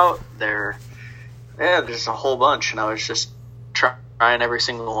stout, there's a whole bunch, and I was just trying every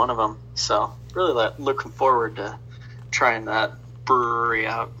single one of them. So really looking forward to trying that brewery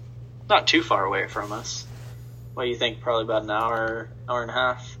out. Not too far away from us. What do you think? Probably about an hour and a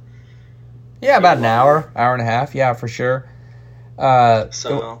half? Yeah, about an hour and a half. Yeah, for sure.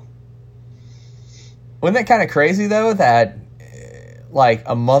 So wasn't that kind of crazy, though, that like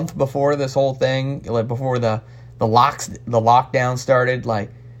a month before this whole thing, like before the lockdown started,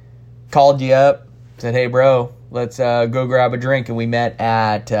 like called you up, said, hey, bro, let's go grab a drink. And we met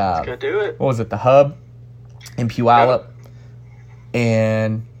at, let's go do it. What was it, the Hub in Puyallup? Yep.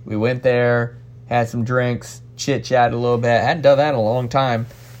 And we went there, had some drinks, chit-chatted a little bit. I hadn't done that in a long time.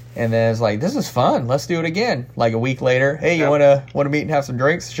 And then it's like, this is fun. Let's do it again. Like a week later, hey, you want to meet and have some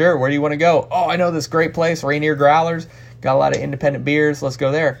drinks? Sure. Where do you want to go? Oh, I know this great place, Rainier Growlers. Got a lot of independent beers. Let's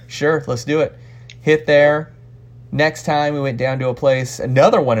go there. Sure, let's do it. Hit there. Next time we went down to a place,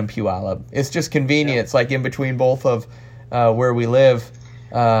 another one in Puyallup. It's just convenient. It's like in between both of where we live.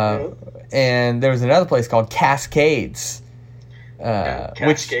 And there was another place called Cascades.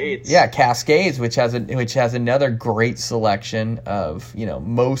 Cascades. Cascades, which has another great selection of,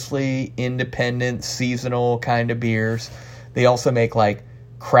 mostly independent, seasonal kind of beers. They also make like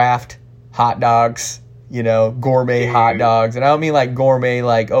craft hot dogs. Gourmet hot dogs. And I don't mean like gourmet,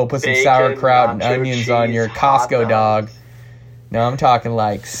 like, put some bacon, sauerkraut and onions cheese, on your Costco dog. No, I'm talking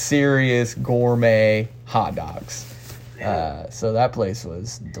like serious gourmet hot dogs. So that place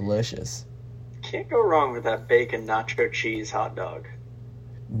was delicious. Can't go wrong with that bacon nacho cheese hot dog.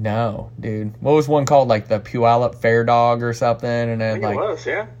 No, dude. What was one called? Like the Puyallup Fair Dog or something? And I think it was,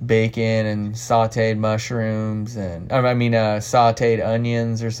 yeah. Bacon and sauteed mushrooms and sauteed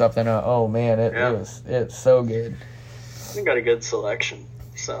onions or something. Oh man, it's so good. We got a good selection.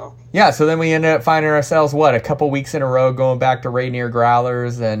 So yeah, so then we ended up finding ourselves a couple weeks in a row going back to Rainier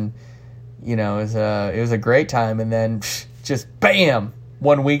Growlers, and it was a great time. And then just bam,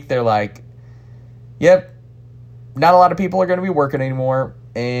 one week they're like, yep, not a lot of people are going to be working anymore.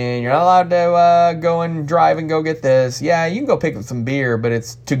 And you're not allowed to go and drive and go get this. Yeah, you can go pick up some beer, but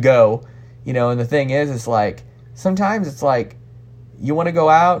it's to go. And the thing is, it's like, sometimes it's like, you want to go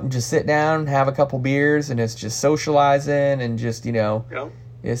out and just sit down and have a couple beers, and it's just socializing and just,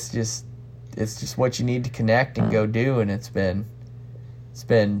 it's just what you need to connect and go do. And it's been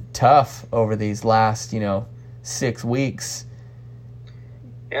tough over these last, 6 weeks.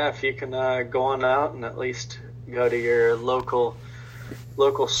 Yeah, if you can go on out and at least go to your local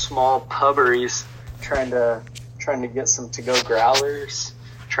small pubberies, trying to get some to-go growlers,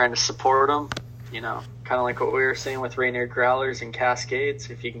 trying to support them, kind of like what we were saying with Rainier Growlers and Cascades.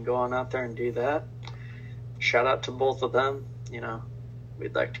 If you can go on out there and do that, shout out to both of them.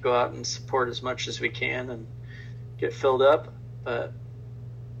 We'd like to go out and support as much as we can and get filled up, but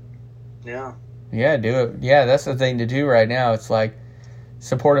yeah, do it. Yeah, that's the thing to do right now. It's like,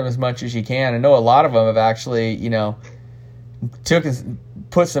 support them as much as you can. I know a lot of them have actually,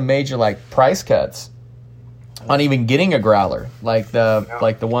 put some major like price cuts on even getting a growler, like the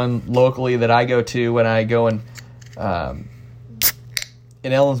one locally that I go to when I go in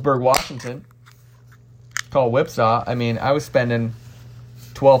Ellensburg, Washington, called Whipsaw. I mean, I was spending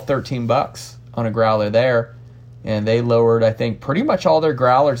 $12-13 on a growler there, and they lowered, I think, pretty much all their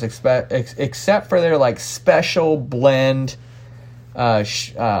growlers except for their like special blend.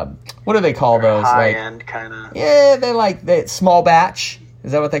 What do they call those? High end kind of. Yeah, they small batch.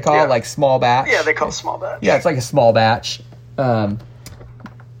 Is that what they call it? Like small batch? Yeah, they call it small batch. Yeah, it's like a small batch.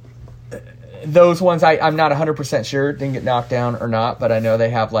 Those ones, I'm not 100% sure didn't get knocked down or not, but I know they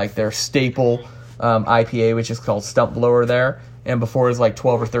have like their staple IPA, which is called Stump Blower there. And before it was like $12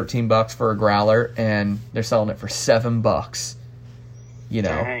 or $13 for a growler, and they're selling it for $7. You know,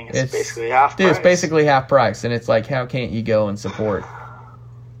 dang, it's basically half price. Dude, it's basically half price, and it's like, how can't you go and support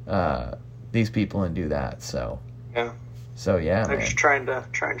these people and do that? So yeah. So yeah, they're just trying to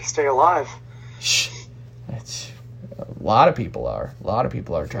stay alive. A lot of people are. A lot of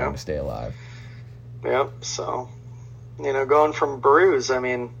people are trying to stay alive. Yep. So, going from brews, I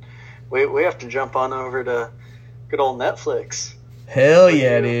mean, we have to jump on over to good old Netflix. Hell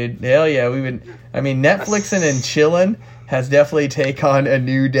yeah, dude. Hell yeah. Netflixing and chilling has definitely taken on a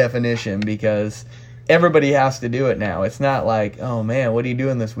new definition because everybody has to do it now. It's not like, oh man, what are you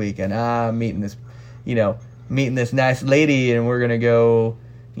doing this weekend? I'm meeting this nice lady, and we're going to go,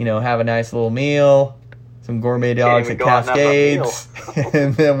 have a nice little meal, some gourmet dogs at Cascades,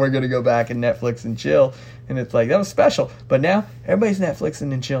 and then we're going to go back and Netflix and chill. And it's like, that was special. But now, everybody's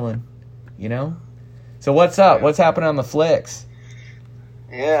Netflixing and chilling, So what's up? What's happening on the flicks?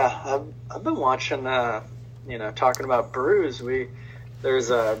 Yeah, I've been watching, talking about brews. There's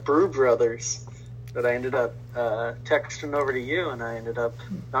Brew Brothers that I ended up texting over to you, and I ended up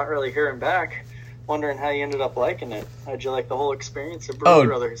not really hearing back. Wondering how you ended up liking it. How'd you like the whole experience of Brew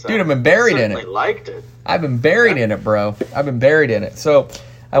Brothers? Dude, I've been buried in it. I liked it. I've been buried in it, bro. I've been buried in it. So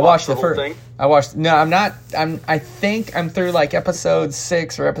I watched the first thing. I think I'm through like episode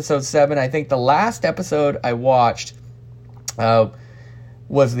 6 or episode 7. I think the last episode I watched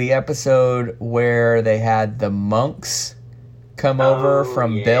was the episode where they had the monks come over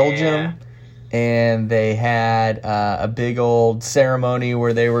from Belgium. And they had a big old ceremony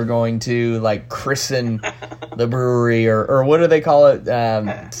where they were going to like christen the brewery or what do they call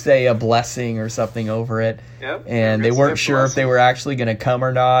it? Say a blessing or something over it. Yep. And they weren't sure if they were actually going to come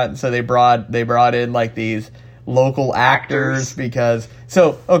or not. So they brought in like these local actors because.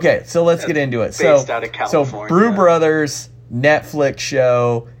 So let's get into it. Based out of California. So Brew Brothers Netflix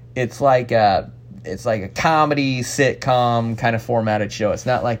show. It's like a comedy sitcom kind of formatted show. It's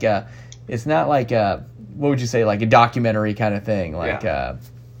not like a what would you say, like a documentary kind of thing,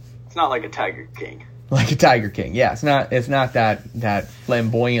 it's not like a Tiger King. Like a Tiger King, yeah. It's not that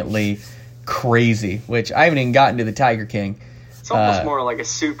flamboyantly crazy, which I haven't even gotten to the Tiger King. It's almost more like a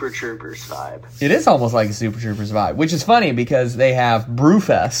Super Troopers vibe. It is almost like a Super Troopers vibe, which is funny because they have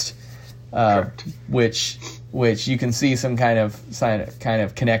Brewfest, which you can see some kind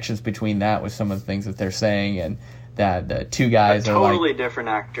of connections between that with some of the things that they're saying, and that the two guys are totally different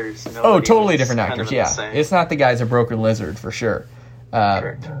actors. Totally different actors. Yeah, it's not the guys at Broken Lizard for sure.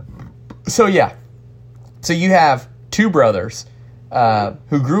 So you have two brothers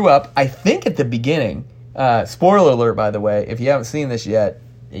who grew up, I think, at the beginning. Spoiler alert, by the way, if you haven't seen this yet,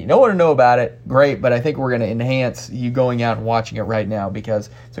 you don't want to know about it, great, but I think we're going to enhance you going out and watching it right now because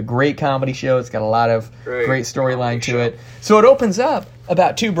it's a great comedy show. It's got a lot of great storyline to it. So it opens up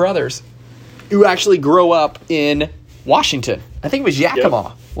about two brothers who actually grow up in Washington. I think it was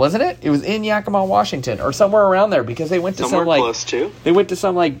Yakima, wasn't it? It was in Yakima, Washington, or somewhere around there because they went to they went to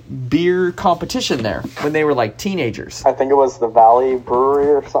some like beer competition there when they were like teenagers. I think it was the Valley Brewery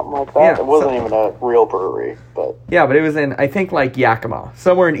or something like that. Yeah, it wasn't even a real brewery, but but it was in, I think, like Yakima,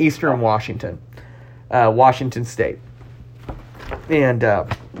 somewhere in eastern Washington, Washington State, and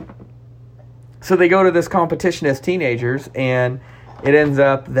so they go to this competition as teenagers, and it ends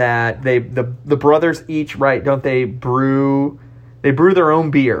up that the brothers each, right, don't they brew their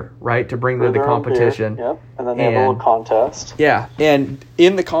own beer, right, to bring to the competition. Yep, and then they have a little contest. Yeah, and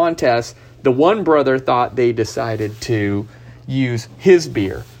in the contest, the one brother thought they decided to use his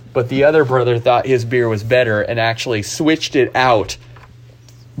beer, but the other brother thought his beer was better and actually switched it out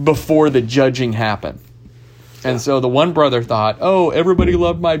before the judging happened. And so the one brother thought, oh, everybody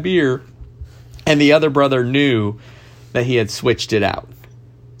loved my beer, and the other brother knew that he had switched it out.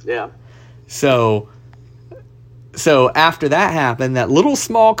 Yeah. So after that happened, that little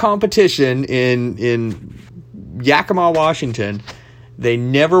small competition in Yakima, Washington, they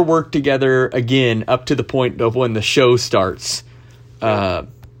never worked together again up to the point of when the show starts.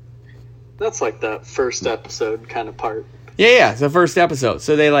 That's like the first episode kind of part. Yeah, it's the first episode.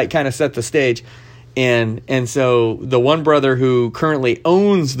 So they like kind of set the stage. And so the one brother who currently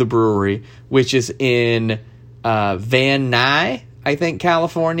owns the brewery, which is in Van Nuys, I think,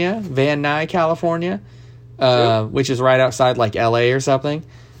 California. Van Nuys, California. Which is right outside like LA or something.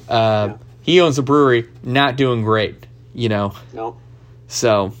 He owns a brewery, not doing great, No.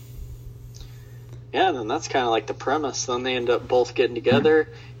 So. Yeah, then that's kind of like the premise. Then they end up both getting together.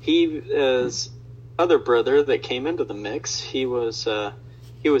 His other brother that came into the mix, he was a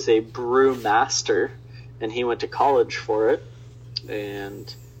brew master, and he went to college for it.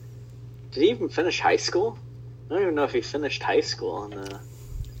 And did he even finish high school? I don't even know if he finished high school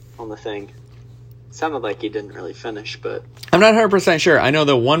on the thing. Sounded like he didn't really finish, but I'm not 100% sure. I know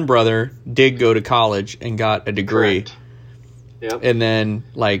the one brother did go to college and got a degree. Correct. Yep. And then,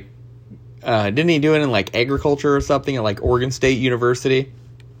 like, didn't he do it in, like, agriculture or something at, like, Oregon State University?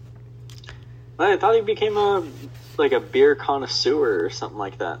 I thought he became a beer connoisseur or something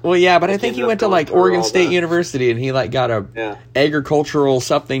like that. Well, yeah, but I think he went to, like, Oregon State University, and he, like, got a agricultural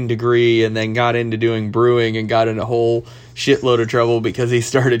something degree and then got into doing brewing and got in a whole shitload of trouble because he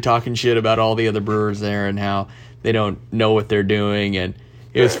started talking shit about all the other brewers there and how they don't know what they're doing. And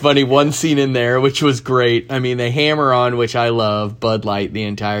it was funny, one scene in there, which was great. I mean, they hammer on, which I love, Bud Light the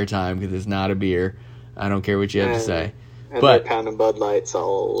entire time because it's not a beer. I don't care what you have to say. And they're pounding Bud Lights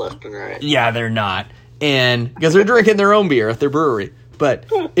all left and right. Yeah, they're not. And because they're drinking their own beer at their brewery. But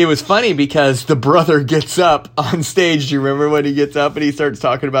it was funny because the brother gets up on stage. Do you remember when he gets up and he starts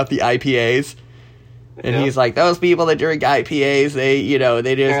talking about the IPAs? And he's like, those people that drink IPAs, they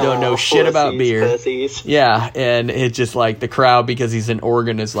just don't know shit about beer. Pussies. Yeah, and it's just like the crowd, because he's in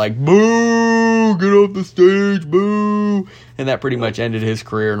Oregon, is like, boo, get off the stage, boo. And that pretty much ended his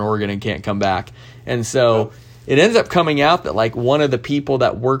career in Oregon and can't come back. And so it ends up coming out that, like, one of the people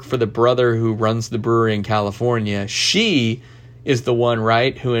that work for the brother who runs the brewery in California, she is the one,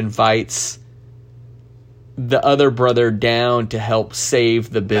 right, who invites the other brother down to help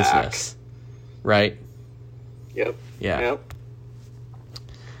save the business. Right? Yep. Yeah. Yep.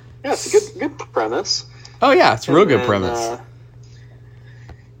 Yeah, it's a good premise. Oh yeah, it's a real good premise.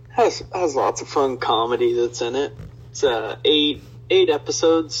 Has lots of fun comedy that's in it. It's 8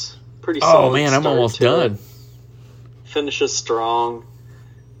 episodes. Pretty solid. Oh man, I'm almost done. Finishes strong.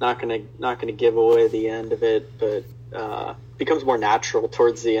 Not gonna give away the end of it, but becomes more natural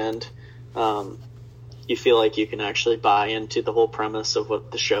towards the end. You feel like you can actually buy into the whole premise of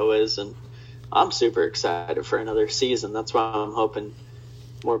what the show is, and I'm super excited for another season. That's why I'm hoping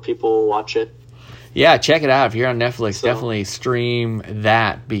more people will watch it. Yeah, check it out. If you're on Netflix, definitely stream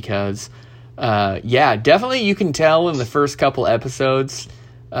that because, definitely you can tell in the first couple episodes,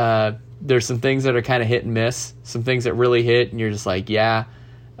 there's some things that are kind of hit and miss, some things that really hit, and you're just like,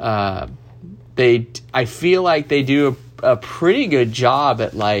 I feel like they do a pretty good job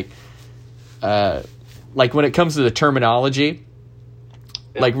at like when it comes to the terminology.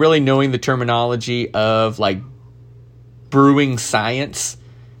 Yeah. Like really knowing the terminology of like brewing science,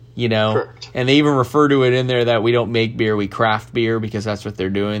 Correct. And they even refer to it in there that we don't make beer, we craft beer because that's what they're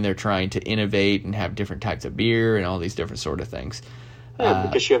doing. They're trying to innovate and have different types of beer and all these different sort of things. Yeah,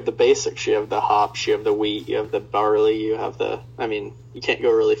 because you have the basics, you have the hops, you have the wheat, you have the barley, you can't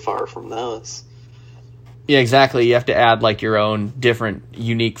go really far from those. Yeah, exactly. You have to add like your own different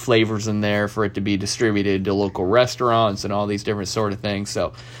unique flavors in there for it to be distributed to local restaurants and all these different sort of things.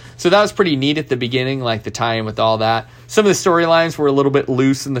 So that was pretty neat at the beginning, like the tie-in with all that. Some of the storylines were a little bit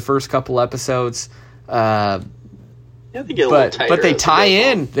loose in the first couple episodes. They get a little tighter. But they tie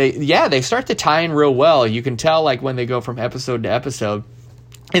in. They start to tie in real well. You can tell like when they go from episode to episode,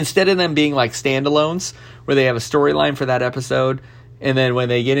 instead of them being like standalones where they have a storyline for that episode. And then when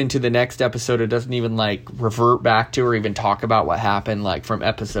they get into the next episode, it doesn't even like revert back to or even talk about what happened like from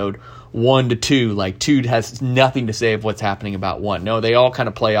episode 1 to 2. Like 2 has nothing to say of what's happening about 1. No, they all kind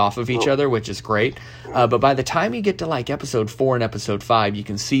of play off of each other, which is great. But by the time you get to like episode 4 and episode 5, you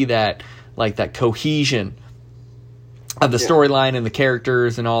can see that like that cohesion of the storyline and the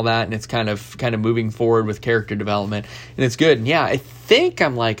characters and all that, and it's kind of moving forward with character development, and it's good. And yeah, I think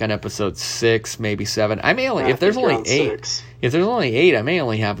I'm like on episode 6, maybe 7. I may only if there's only 8. If there's only 8, I may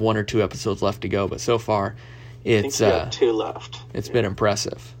only have 1 or 2 episodes left to go. But so far, it's 2 left. It's been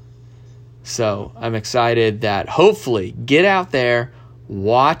impressive. So I'm excited that hopefully get out there,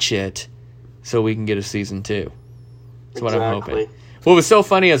 watch it, so we can get a season 2. That's what I'm hoping. What was so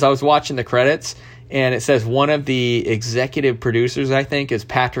funny is I was watching the credits. And it says one of the executive producers, I think, is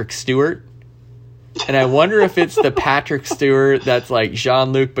Patrick Stewart. And I wonder if it's the Patrick Stewart that's like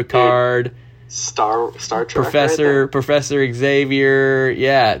Jean-Luc Picard. Star Trek. Professor Xavier.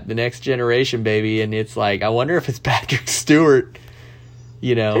 Yeah, the Next Generation, baby. And it's like, I wonder if it's Patrick Stewart.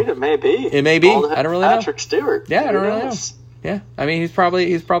 You know, dude, it may be. It may be. I don't really know. Patrick Stewart. Yeah, I don't really know. Yeah, I mean, he's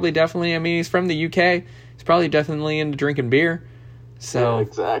probably definitely. I mean, he's from the UK. He's probably definitely into drinking beer. So yeah,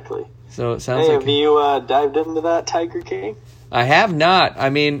 exactly. So it sounds like. Have you dived into that Tiger King? I have not.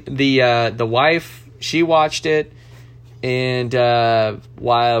 I mean, the wife, she watched it, and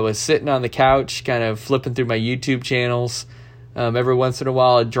while I was sitting on the couch, kind of flipping through my YouTube channels, every once in a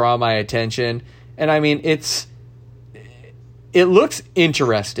while, it'd draw my attention, and I mean, it looks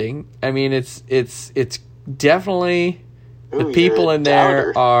interesting. I mean, it's definitely. The people in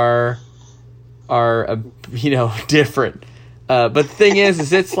there are different. But the thing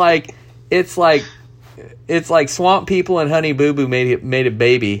is it's like Swamp People and Honey Boo Boo made a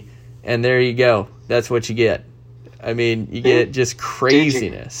baby, and there you go. That's what you get. I mean, you get just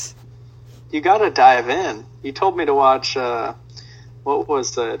craziness. You got to dive in. You told me to watch what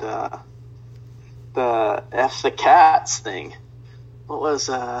was it? The F the Cats thing. What was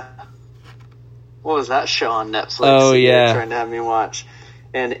that show on Netflix? Oh, yeah. Trying to have me watch.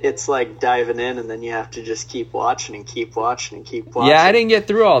 And it's like diving in, and then you have to just keep watching and keep watching and keep watching. Yeah, I didn't get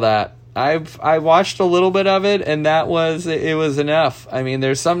through all that. I watched a little bit of it, and it was enough. I mean,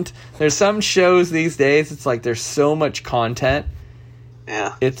 there's some shows these days, it's like there's so much content.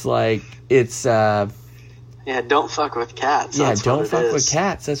 Yeah. It's like, yeah, don't fuck with cats. Yeah, don't fuck with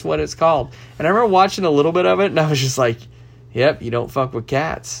cats. That's what it's called. And I remember watching a little bit of it, and I was just like, yep, you don't fuck with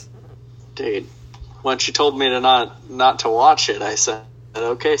cats. Dude. Once you told me to not to watch it, I said,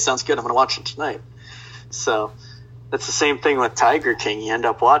 okay, sounds good. I'm going to watch it tonight. So that's the same thing with Tiger King. You end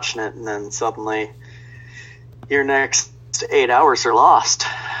up watching it, and then suddenly your next 8 hours are lost.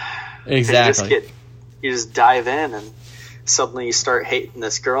 Exactly. You just dive in, and suddenly you start hating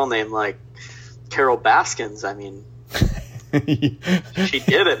this girl named like Carol Baskins. I mean, she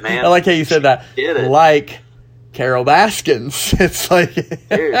did it, man. I like how you said that. She did it. Like Carol Baskins. It's like...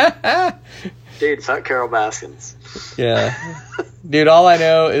 Dude, fuck Carol Baskins. Yeah. Dude, all I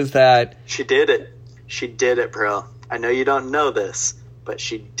know is that... She did it. She did it, bro. I know you don't know this, but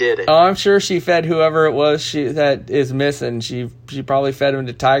she did it. Oh, I'm sure she fed whoever it was that is missing. She probably fed them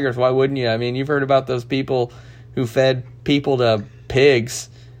to tigers. Why wouldn't you? I mean, you've heard about those people who fed people to pigs,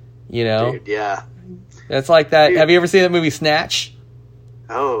 you know? Dude, yeah. That's like that. Dude. Have you ever seen that movie Snatch?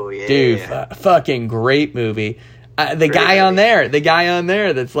 Oh, yeah. Dude, fucking great movie. The guy on there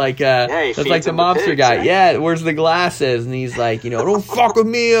that's like that's like the mobster pigs, guy. Right? Yeah, where's the glasses? And he's like, don't fuck with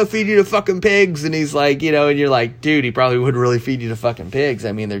me, I'll feed you to fucking pigs. And he's like, and you're like, dude, he probably wouldn't really feed you to fucking pigs.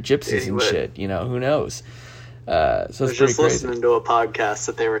 I mean, they're gypsies and shit, who knows? So I was just listening to a podcast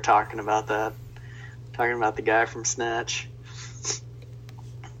that they were talking about the guy from Snatch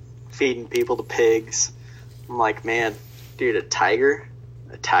feeding people to pigs. I'm like, man, dude, a tiger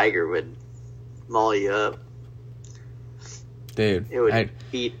would maul you up. Dude, it would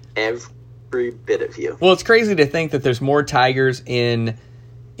eat every bit of you. Well, it's crazy to think that there's more tigers in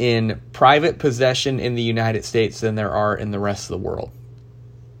private possession in the United States than there are in the rest of the world.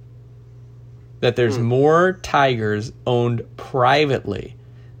 That there's more tigers owned privately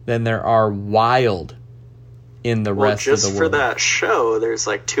than there are wild in the rest of the world. Just for that show, there's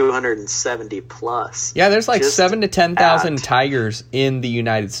like 270 plus. Yeah, there's like 7,000 to 10,000 tigers in the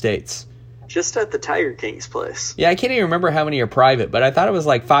United States. Just at the Tiger King's place. Yeah, I can't even remember how many are private, but I thought it was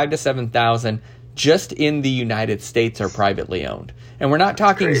like 5,000 to 7,000 just in the United States are privately owned. And we're not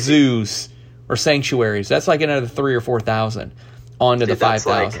talking zoos or sanctuaries. That's like another 3,000 or 4,000 onto the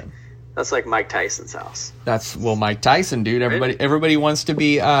 5,000. That's like Mike Tyson's house. Mike Tyson, dude. Everybody wants to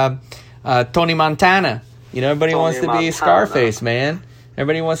be Tony Montana. Everybody wants to be Scarface, man.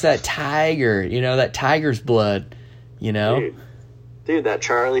 Everybody wants that tiger. That tiger's blood. Dude, that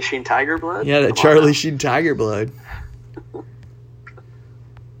Charlie Sheen tiger blood? Yeah, that Charlie Sheen tiger blood.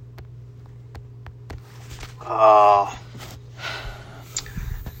 Oh.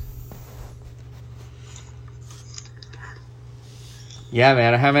 Yeah,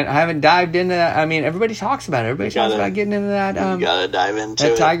 man, I haven't dived into that. I mean, everybody talks about it. Everybody talks about getting into that. You gotta dive into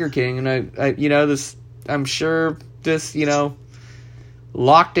that Tiger King, and I this. I'm sure this,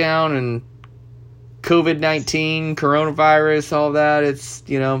 lockdown and COVID-19, coronavirus, all that. It's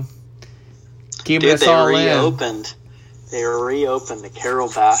keeping us all in. They reopened the Carol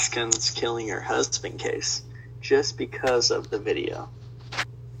Baskins killing her husband case just because of the video,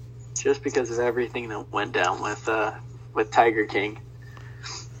 just because of everything that went down with Tiger King.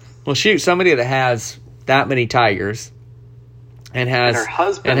 Well, shoot, somebody that has that many tigers and has her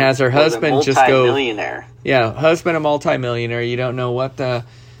husband just go multi-millionaire. Yeah, husband a multi-millionaire. You don't know what the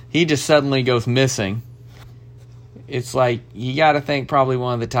he just suddenly goes missing. It's like, you got to think probably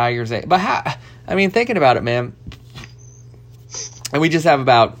one of the tigers. But how, I mean, thinking about it, man, and we just have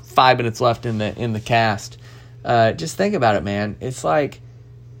about 5 minutes left in the cast. Just think about it, man. It's like,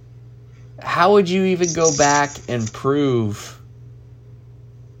 how would you even go back and prove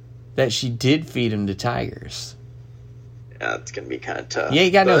that she did feed him to tigers? Yeah, it's going to be kind of tough. You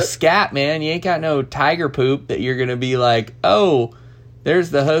ain't got no scat, man. You ain't got no tiger poop that you're going to be like, oh,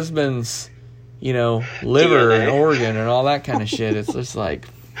 there's the husband's, liver DNA. and organ and all that kind of shit. It's just like...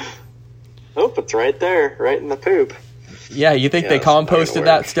 Oh, it's right there, right in the poop. Yeah, you think they composted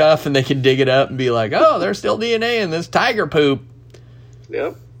that stuff and they can dig it up and be like, oh, there's still DNA in this tiger poop.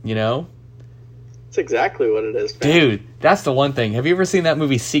 Yep. That's exactly what it is, man. Dude, that's the one thing. Have you ever seen that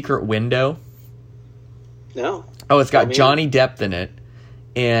movie Secret Window? No. Oh, it's got Johnny Depp in it,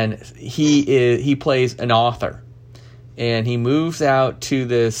 and he plays an author. And he moves out to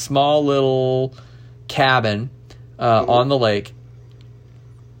this small little cabin on the lake.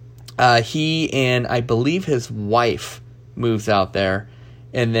 He and I believe his wife moves out there,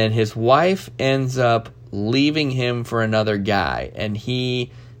 and then his wife ends up leaving him for another guy, and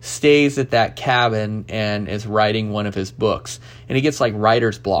he stays at that cabin and is writing one of his books, and he gets like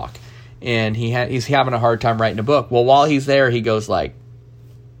writer's block, and he's having a hard time writing a book. Well, while he's there, he goes like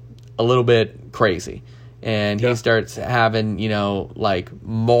a little bit crazy, and he starts having like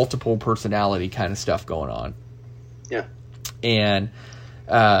multiple personality kind of stuff going on, and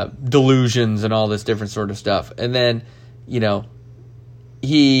delusions and all this different sort of stuff. And then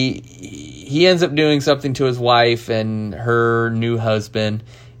he ends up doing something to his wife and her new husband,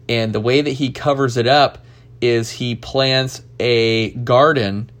 and the way that he covers it up is he plants a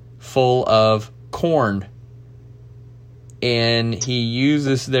garden full of corn, and he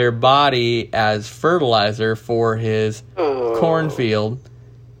uses their body as fertilizer for his cornfield,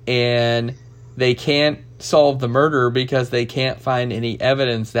 and they can't solve the murder because they can't find any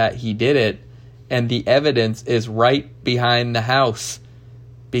evidence that he did it, and the evidence is right behind the house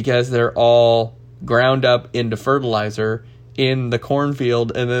because they're all ground up into fertilizer in the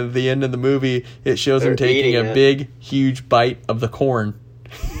cornfield. And then at the end of the movie, it shows him taking a big, huge bite of the corn.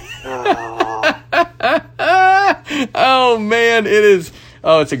 Oh man, it is.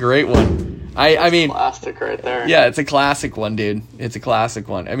 Oh, it's a great one. I mean, classic right there. Yeah, it's a classic one, dude. It's a classic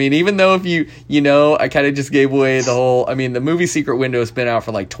one. I mean, even though if I kind of just gave away the whole. I mean, the movie Secret Window has been out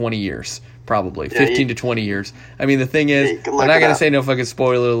for like 20 years, probably 15 to 20 years. I mean, the thing is, I'm not gonna say no fucking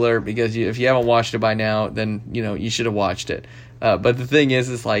spoiler alert because if you haven't watched it by now, then you should have watched it. But the thing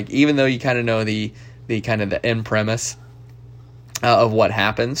is like, even though you kind of know the kind of the end premise of what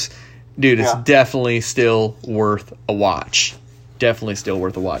happens, dude, it's definitely still worth a watch. Definitely still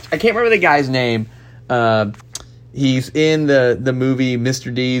worth a watch. I can't remember the guy's name. He's in the movie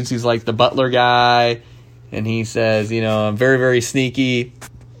Mr. Deeds. He's like the butler guy, and he says, I'm very, very sneaky.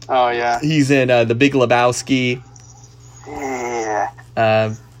 Oh yeah. He's in The Big Lebowski. Yeah.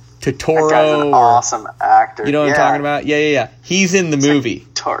 Totoro. That guy's an awesome actor. You know what I'm talking about? Yeah. He's in the movie.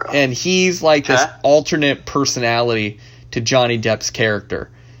 Totoro. And he's like this alternate personality to Johnny Depp's character.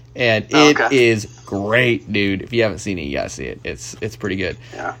 And it is great, dude. If you haven't seen it, you gotta see it. It's pretty good.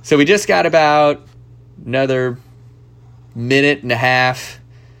 Yeah. So we just got about another minute and a half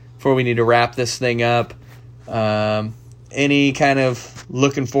before we need to wrap this thing up. Any kind of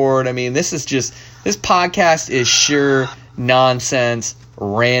looking forward? I mean, this podcast is sure nonsense,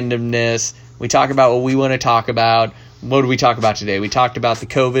 randomness. We talk about what we want to talk about. What did we talk about today? We talked about the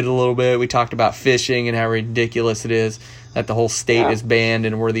COVID a little bit. We talked about fishing and how ridiculous it is that the whole state is banned,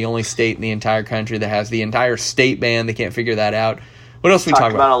 and we're the only state in the entire country that has the entire state banned. They can't figure that out. What else we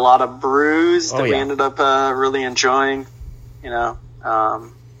talk about? A lot of brews that we ended up really enjoying. Hitting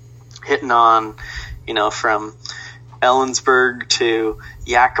on, from Ellensburg to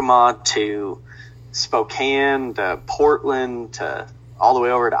Yakima to Spokane to Portland to all the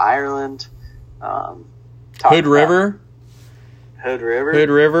way over to Ireland. Hood River,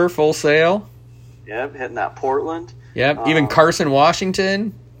 Full Sail. Yep, hitting that Portland. Yep, even Carson,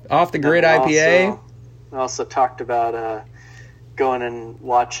 Washington, Off the Grid IPA. We also talked about going and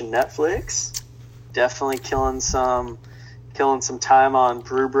watching Netflix. Definitely killing some time on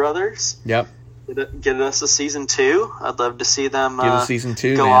Brew Brothers. Yep. Get us a season 2. I'd love to see them season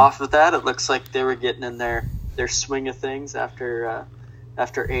 2, go off of that. It looks like they were getting in their swing of things after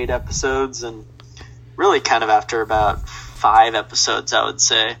 8 episodes, and really kind of after about 5 episodes, I would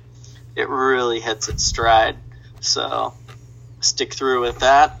say. It really hits its stride. So stick through with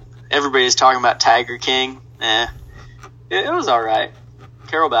that. Everybody's talking about Tiger King. It was all right.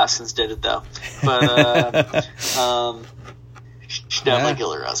 Carol Baskins did it though. But should definitely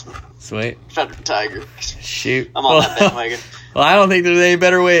kill her husband. Sweet. Frederick Tiger. Shoot. I'm on that bandwagon. Well, I don't think there's any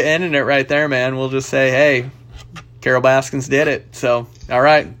better way of ending it right there, man. We'll just say, hey, Carol Baskins did it. So, all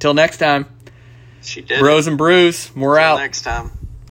right. Till next time. She did. Bros and Brews. We're out. Next time.